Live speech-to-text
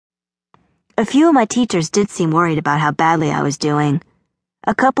A few of my teachers did seem worried about how badly I was doing.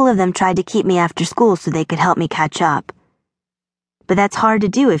 A couple of them tried to keep me after school so they could help me catch up. But that's hard to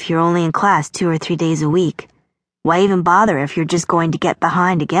do if you're only in class 2 or 3 days a week. Why even bother if you're just going to get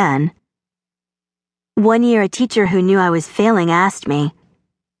behind again? One year, a teacher who knew I was failing asked me,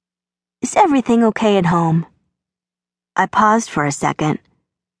 "Is everything okay at home?" I paused for a second,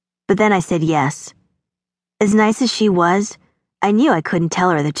 but then I said yes. As nice as she was, I knew I couldn't tell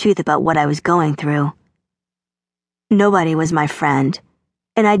her the truth about what I was going through. Nobody was my friend,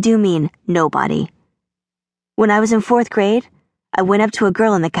 and I do mean nobody. When I was in 4th grade, I went up to a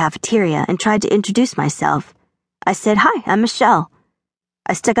girl in the cafeteria and tried to introduce myself. I said, "Hi, I'm Michelle."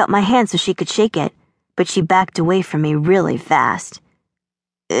 I stuck out my hand so she could shake it, but she backed away from me really fast.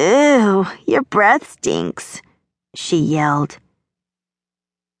 "Ew, your breath stinks," she yelled.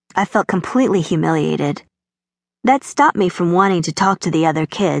 I felt completely humiliated. That stopped me from wanting to talk to the other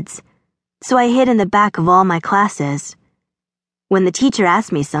kids, so I hid in the back of all my classes. When the teacher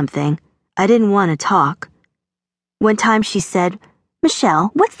asked me something, I didn't want to talk. One time she said, "Michelle,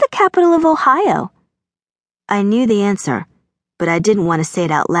 what's the capital of Ohio?" I knew the answer, but I didn't want to say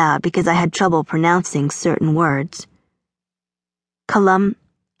it out loud because I had trouble pronouncing certain words. Columbus,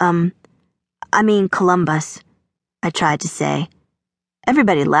 I tried to say.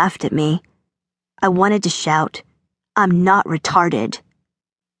 Everybody laughed at me. I wanted to shout, "I'm not retarded."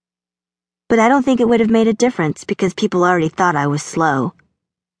 But I don't think it would have made a difference because people already thought I was slow.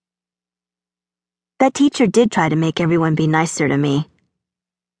 That teacher did try to make everyone be nicer to me.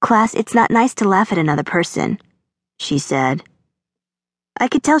 "Class, it's not nice to laugh at another person," she said. I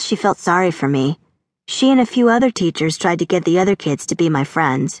could tell she felt sorry for me. She and a few other teachers tried to get the other kids to be my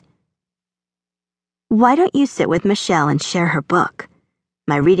friends. "Why don't you sit with Michelle and share her book?"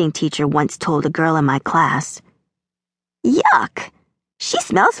 my reading teacher once told a girl in my class. "Yuck! She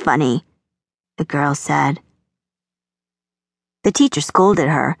smells funny," the girl said. The teacher scolded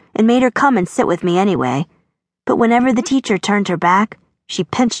her and made her come and sit with me anyway, but whenever the teacher turned her back, she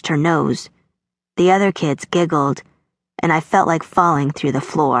pinched her nose. The other kids giggled, and I felt like falling through the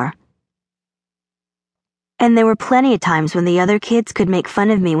floor. And there were plenty of times when the other kids could make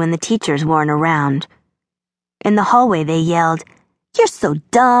fun of me when the teachers weren't around. In the hallway they yelled, "You're so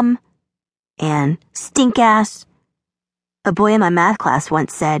dumb," and "Stink ass." A boy in my math class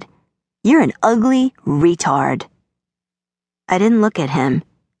once said, "You're an ugly retard." I didn't look at him.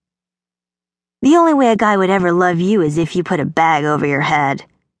 "The only way a guy would ever love you is if you put a bag over your head,"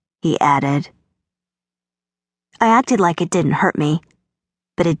 he added. I acted like it didn't hurt me,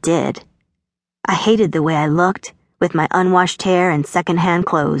 but it did. I hated the way I looked, with my unwashed hair and second-hand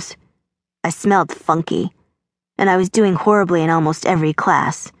clothes. I smelled funky, and I was doing horribly in almost every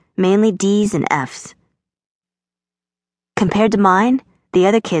class, mainly D's and F's. Compared to mine, the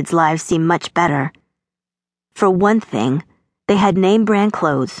other kids' lives seemed much better. For one thing, they had name-brand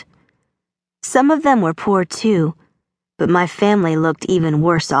clothes. Some of them were poor too, but my family looked even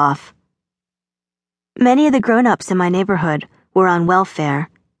worse off. Many of the grown-ups in my neighborhood were on welfare,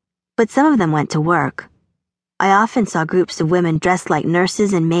 but some of them went to work. I often saw groups of women dressed like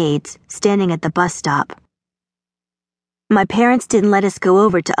nurses and maids standing at the bus stop. My parents didn't let us go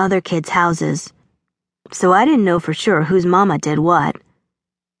over to other kids' houses, so I didn't know for sure whose mama did what.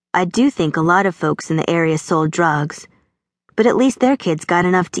 I do think a lot of folks in the area sold drugs, but at least their kids got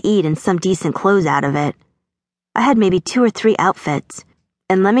enough to eat and some decent clothes out of it. I had maybe 2 or 3 outfits,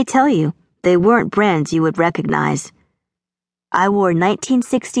 and let me tell you, they weren't brands you would recognize. I wore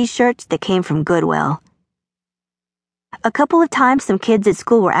 1960s shirts that came from Goodwill. A couple of times some kids at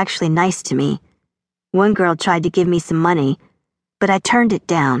school were actually nice to me. One girl tried to give me some money, but I turned it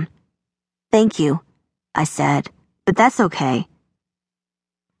down. "Thank you," I said, "but that's okay."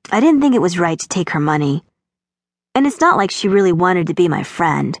 I didn't think it was right to take her money. And it's not like she really wanted to be my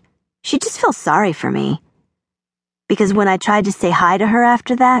friend. She just felt sorry for me. Because when I tried to say hi to her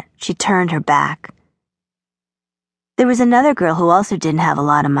after that, she turned her back. There was another girl who also didn't have a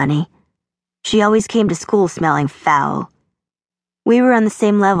lot of money. She always came to school smelling foul. We were on the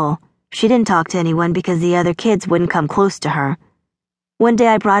same level. She didn't talk to anyone because the other kids wouldn't come close to her. One day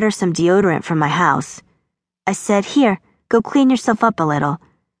I brought her some deodorant from my house. I said, "Here, go clean yourself up a little."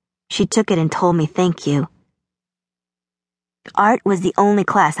 She took it and told me thank you. Art was the only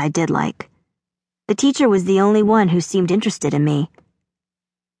class I did like. The teacher was the only one who seemed interested in me.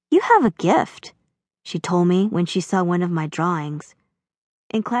 "You have a gift," she told me when she saw one of my drawings.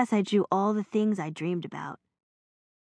 In class I drew all the things I dreamed about.